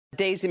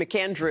Daisy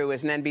McAndrew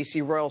is an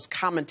NBC Royals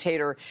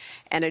commentator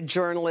and a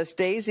journalist.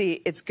 Daisy,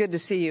 it's good to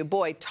see you.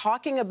 Boy,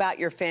 talking about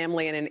your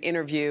family in an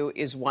interview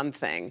is one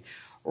thing.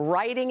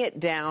 Writing it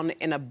down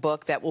in a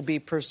book that will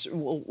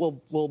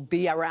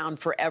be around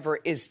forever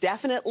is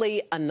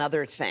definitely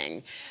another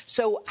thing.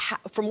 So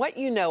from what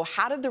you know,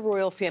 how did the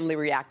royal family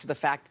react to the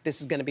fact that this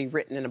is going to be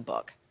written in a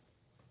book?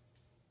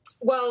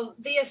 Well,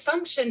 the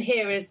assumption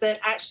here is that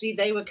actually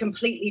they were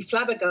completely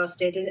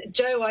flabbergasted. And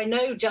Joe, I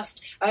know,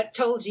 just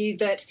told you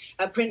that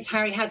Prince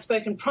Harry had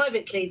spoken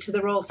privately to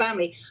the royal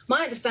family.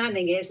 My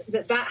understanding is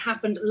that that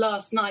happened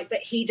last night, that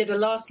he did a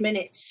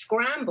last-minute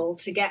scramble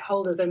to get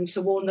hold of them,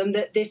 to warn them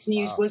that this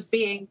news was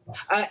being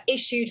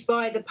issued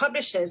by the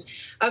publishers.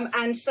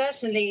 And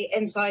certainly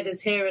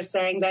insiders here are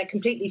saying they're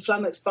completely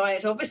flummoxed by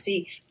it,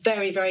 obviously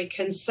very, very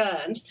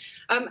concerned.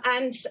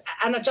 And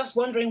are just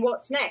wondering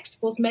what's next.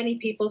 Of course, many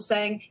people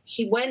saying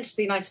he went to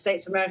the United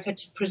States of America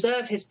to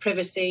preserve his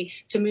privacy,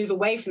 to move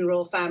away from the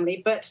royal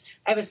family, but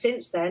ever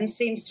since then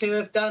seems to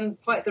have done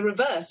quite the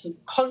reverse,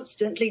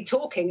 constantly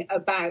talking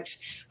about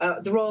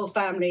the royal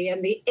family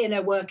and the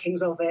inner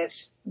workings of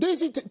it.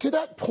 Daisy, to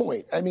that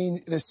point, I mean,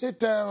 the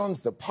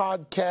sit-downs, the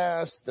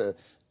podcasts, the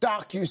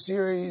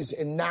docu-series,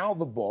 and now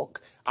the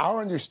book,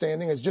 our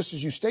understanding, as just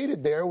as you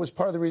stated there, was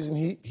part of the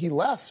reason he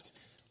left,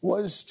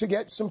 was to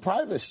get some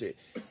privacy.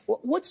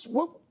 What's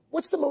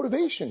the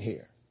motivation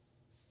here?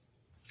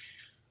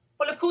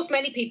 Well, of course,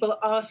 many people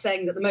are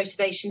saying that the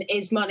motivation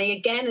is money.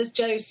 Again, as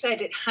Joe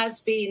said, it has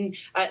been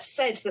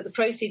said that the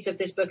proceeds of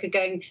this book are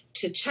going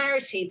to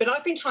charity. But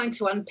I've been trying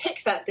to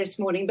unpick that this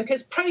morning,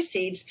 because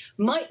proceeds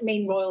might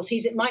mean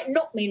royalties. It might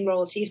not mean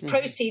royalties.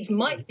 Proceeds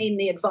might mean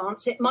the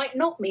advance. It might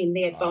not mean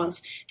the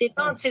advance. The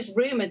advance is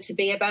rumoured to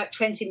be about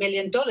 $20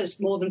 million,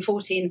 more than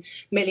 £14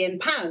 million.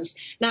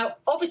 Now,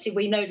 obviously,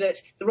 we know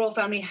that the royal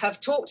family have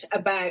talked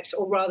about,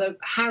 or rather,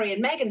 Harry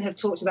and Meghan have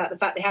talked about the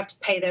fact they have to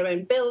pay their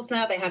own bills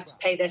now. They have to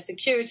pay their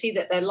security,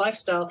 that their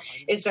lifestyle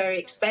is very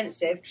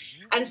expensive.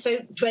 And so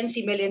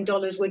 $20 million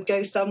would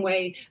go some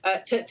way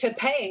to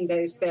paying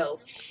those bills.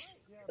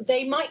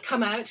 They might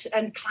come out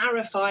and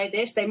clarify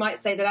this. They might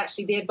say that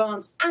actually the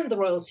advance and the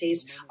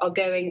royalties are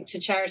going to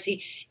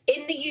charity.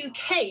 In the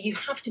UK, you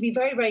have to be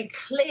very, very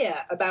clear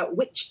about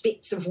which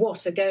bits of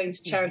what are going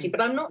to charity.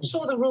 But I'm not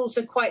sure the rules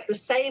are quite the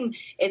same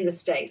in the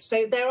States.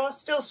 So there are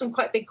still some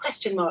quite big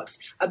question marks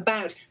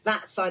about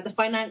that side, the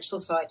financial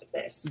side of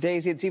this.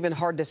 Daisy, it's even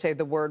hard to say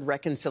the word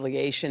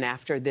reconciliation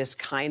after this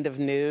kind of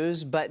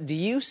news. But do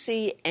you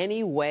see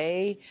any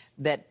way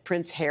that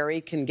Prince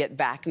Harry can get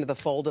back into the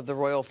fold of the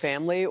royal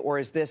family, or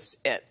is this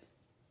it?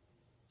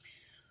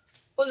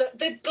 Well, look,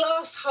 the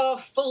glass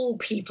half full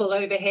people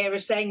over here are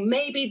saying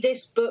maybe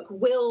this book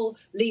will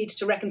lead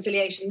to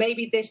reconciliation.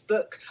 Maybe this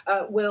book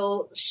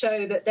will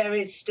show that there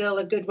is still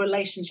a good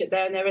relationship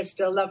there and there is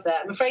still love there.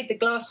 I'm afraid the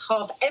glass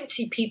half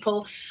empty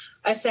people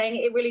are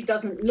saying it really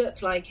doesn't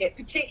look like it,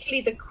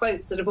 particularly the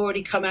quotes that have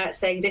already come out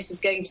saying this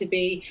is going to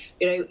be,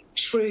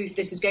 truth,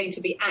 this is going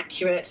to be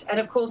accurate. And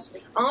of course,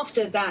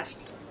 after that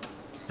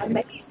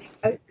amazing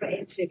Oprah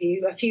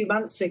interview a few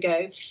months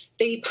ago,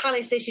 the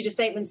palace issued a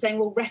statement saying,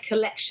 well,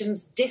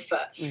 recollections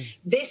differ.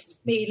 This, to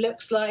me,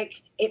 looks like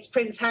it's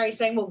Prince Harry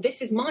saying, well,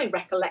 this is my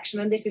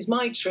recollection and this is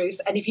my truth.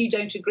 And if you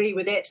don't agree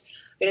with it,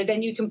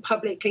 then you can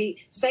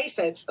publicly say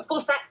so. Of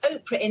course, that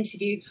Oprah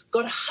interview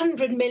got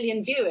 100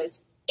 million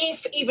viewers.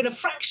 If even a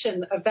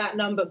fraction of that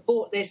number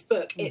bought this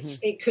book,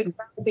 it could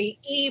be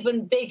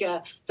even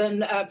bigger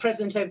than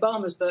President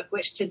Obama's book,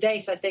 which to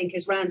date, I think,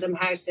 is Random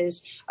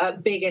House's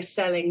biggest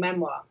selling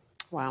memoir.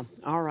 Wow.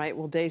 All right.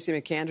 Well, Daisy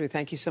McAndrew,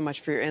 thank you so much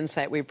for your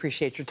insight. We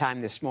appreciate your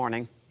time this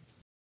morning.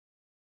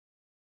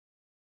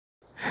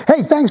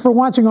 Hey, thanks for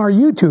watching our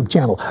YouTube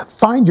channel.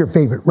 Find your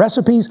favorite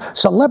recipes,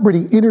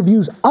 celebrity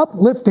interviews,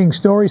 uplifting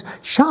stories,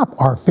 shop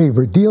our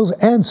favorite deals,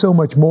 and so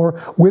much more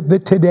with the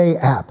Today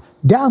app.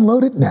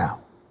 Download it now.